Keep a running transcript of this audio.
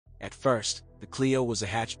At first, the Clio was a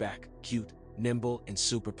hatchback, cute, nimble, and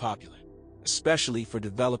super popular. Especially for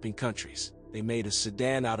developing countries, they made a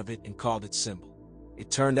sedan out of it and called it Symbol. It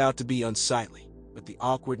turned out to be unsightly, but the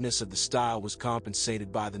awkwardness of the style was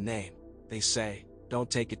compensated by the name. They say, don't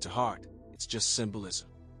take it to heart, it's just symbolism.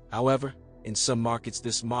 However, in some markets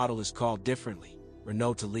this model is called differently: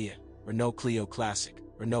 Renault Talia, Renault Clio Classic,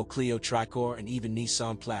 Renault Clio Tricore, and even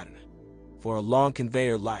Nissan Platina. For a long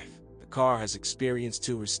conveyor life, the car has experienced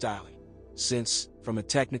two restyling. Since, from a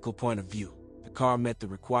technical point of view, the car met the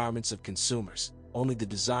requirements of consumers, only the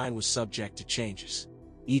design was subject to changes.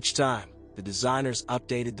 Each time, the designers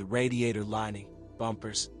updated the radiator lining,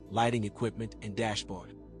 bumpers, lighting equipment, and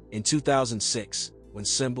dashboard. In 2006, when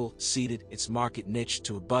Symbol ceded its market niche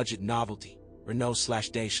to a budget novelty,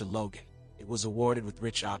 Renault/Dacia Logan, it was awarded with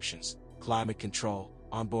rich options: climate control,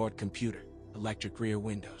 onboard computer, electric rear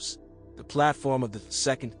windows. The platform of the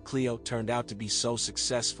second Clio turned out to be so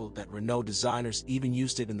successful that Renault designers even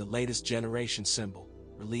used it in the latest generation Symbol,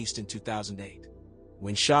 released in 2008.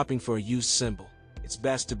 When shopping for a used Symbol, it's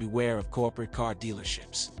best to beware of corporate car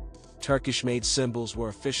dealerships. Turkish-made Symbols were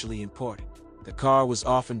officially imported. The car was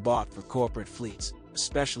often bought for corporate fleets,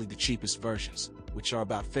 especially the cheapest versions, which are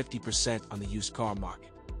about 50% on the used car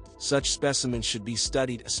market. Such specimens should be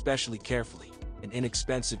studied especially carefully. An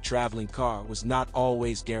inexpensive traveling car was not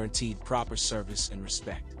always guaranteed proper service and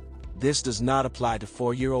respect. This does not apply to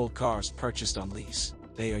 4-year-old cars purchased on lease.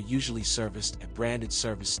 They are usually serviced at branded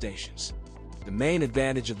service stations. The main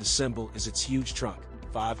advantage of the Symbol is its huge trunk,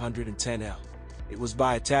 510L. It was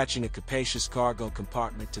by attaching a capacious cargo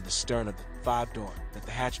compartment to the stern of the 5-door that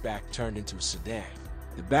the hatchback turned into a sedan.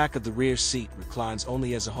 The back of the rear seat reclines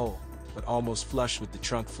only as a whole, but almost flush with the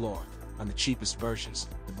trunk floor. On the cheapest versions,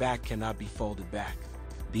 the back cannot be folded back.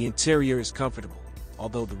 The interior is comfortable,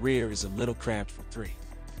 although the rear is a little cramped for 3.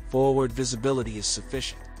 Forward visibility is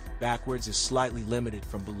sufficient. Backwards is slightly limited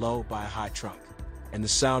from below by a high trunk. And the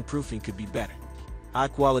soundproofing could be better.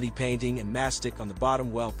 High-quality painting and mastic on the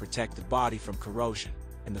bottom well protect the body from corrosion,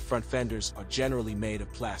 and the front fenders are generally made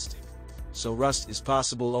of plastic. So rust is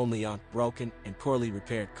possible only on broken and poorly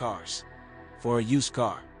repaired cars. For a used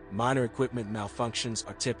car, minor equipment malfunctions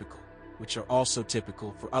are typical, which are also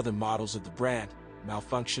typical for other models of the brand: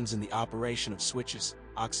 malfunctions in the operation of switches,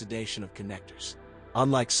 oxidation of connectors.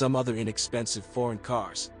 Unlike some other inexpensive foreign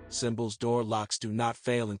cars, Symbol's door locks do not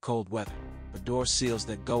fail in cold weather, but door seals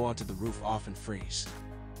that go onto the roof often freeze.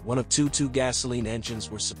 One of two gasoline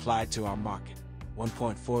engines were supplied to our market,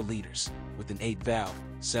 1.4 liters, with an 8-valve,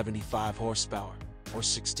 75 horsepower, or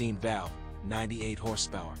 16-valve, 98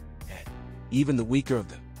 horsepower, head. Even the weaker of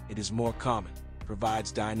them, it is more common,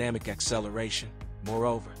 provides dynamic acceleration.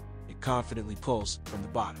 Moreover, it confidently pulls from the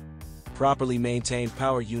bottom. Properly maintained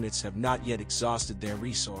power units have not yet exhausted their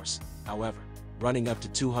resource, however, running up to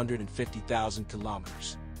 250,000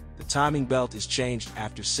 kilometers. The timing belt is changed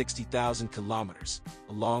after 60,000 kilometers,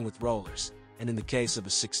 along with rollers, and in the case of a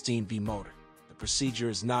 16V motor, the procedure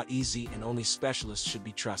is not easy and only specialists should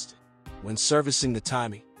be trusted. When servicing the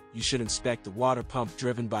timing, you should inspect the water pump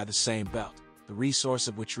driven by the same belt, the resource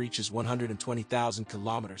of which reaches 120,000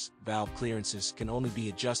 kilometers. Valve clearances can only be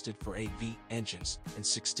adjusted for 8V engines, and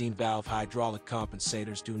 16-valve hydraulic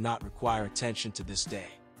compensators do not require attention to this day.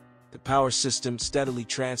 The power system steadily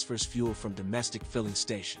transfers fuel from domestic filling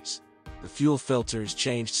stations. The fuel filter is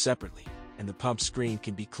changed separately, and the pump screen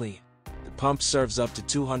can be cleaned. The pump serves up to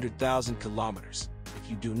 200,000 kilometers if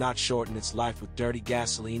you do not shorten its life with dirty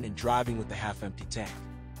gasoline and driving with a half-empty tank.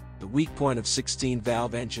 The weak point of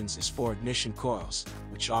 16-valve engines is for ignition coils,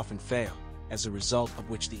 which often fail, as a result of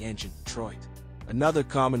which the engine Detroit. Another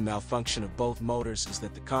common malfunction of both motors is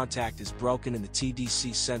that the contact is broken in the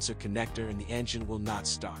TDC sensor connector and the engine will not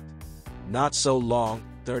start. Not so long,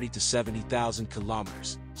 30 to 70,000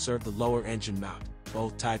 kilometers, serve the lower engine mount,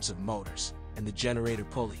 both types of motors, and the generator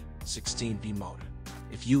pulley, 16V motor.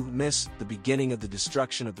 If you miss the beginning of the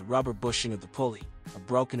destruction of the rubber bushing of the pulley, a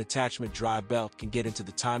broken attachment drive belt can get into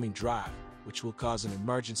the timing drive, which will cause an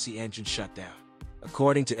emergency engine shutdown.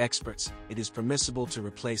 According to experts, it is permissible to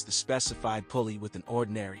replace the specified pulley with an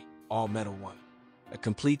ordinary, all-metal one. A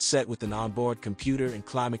complete set with an onboard computer and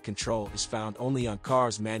climate control is found only on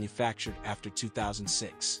cars manufactured after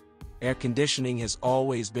 2006. Air conditioning has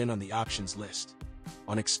always been on the options list.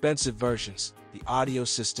 On expensive versions, the audio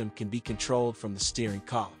system can be controlled from the steering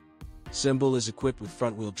column. Symbol is equipped with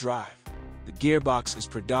front-wheel drive. The gearbox is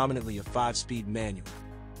predominantly a 5-speed manual.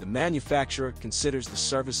 The manufacturer considers the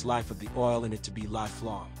service life of the oil in it to be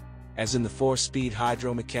lifelong, as in the 4-speed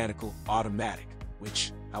hydromechanical automatic,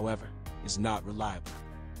 which, however, is not reliable.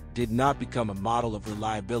 Did not become a model of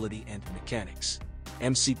reliability and mechanics.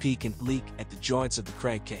 MCP can leak at the joints of the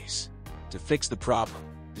crankcase. To fix the problem,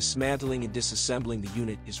 dismantling and disassembling the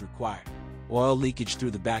unit is required. Oil leakage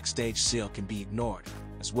through the backstage seal can be ignored,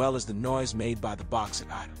 as well as the noise made by the box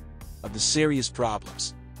at idle. Of the serious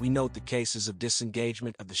problems, we note the cases of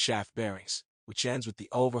disengagement of the shaft bearings, which ends with the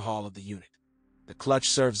overhaul of the unit. The clutch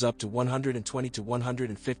serves up to 120 to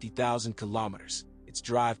 150,000 kilometers. Its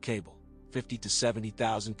drive cable, 50 to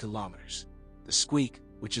 70,000 kilometers. The squeak,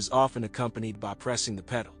 which is often accompanied by pressing the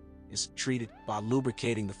pedal, is treated by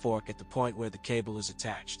lubricating the fork at the point where the cable is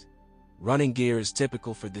attached. Running gear is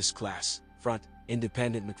typical for this class: front,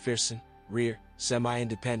 independent McPherson; rear,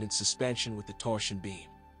 semi-independent suspension with the torsion beam.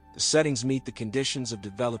 The settings meet the conditions of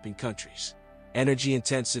developing countries.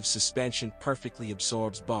 Energy-intensive suspension perfectly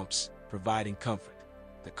absorbs bumps, providing comfort.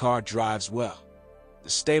 The car drives well. The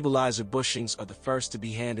stabilizer bushings are the first to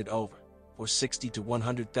be handed over. For 60 to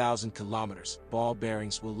 100,000 kilometers, ball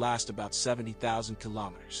bearings will last about 70,000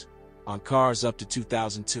 kilometers. On cars up to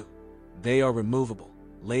 2002, they are removable.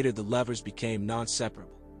 Later the levers became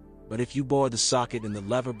non-separable. But if you bore the socket in the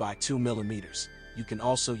lever by 2 millimeters, you can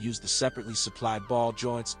also use the separately supplied ball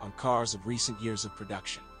joints on cars of recent years of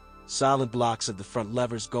production. Solid blocks of the front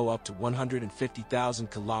levers go up to 150,000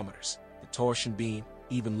 kilometers. The torsion beam,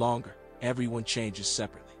 even longer. Everyone changes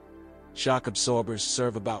separately. Shock absorbers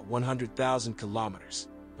serve about 100,000 kilometers,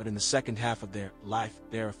 but in the second half of their life,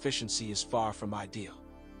 their efficiency is far from ideal.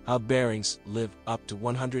 Hub bearings live up to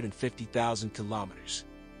 150,000 kilometers.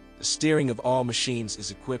 The steering of all machines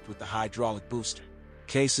is equipped with the hydraulic booster.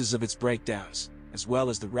 Cases of its breakdowns, as well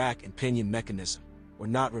as the rack and pinion mechanism, were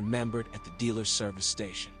not remembered at the dealer's service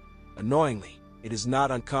station. Annoyingly, it is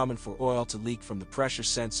not uncommon for oil to leak from the pressure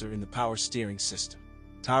sensor in the power steering system.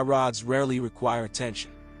 Tie rods rarely require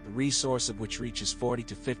attention, the resource of which reaches 40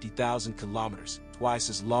 to 50,000 kilometers, twice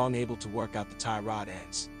as long, able to work out the tie rod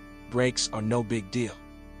ends. Brakes are no big deal.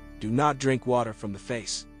 Do not drink water from the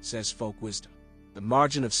face, says folk wisdom. The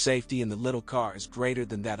margin of safety in the little car is greater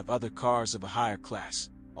than that of other cars of a higher class,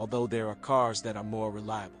 although there are cars that are more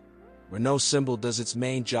reliable. Renault Symbol does its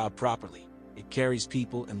main job properly. It carries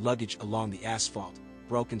people and luggage along the asphalt,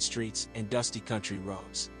 broken streets, and dusty country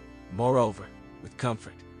roads. Moreover, with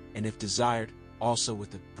comfort, and if desired, also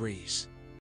with a breeze.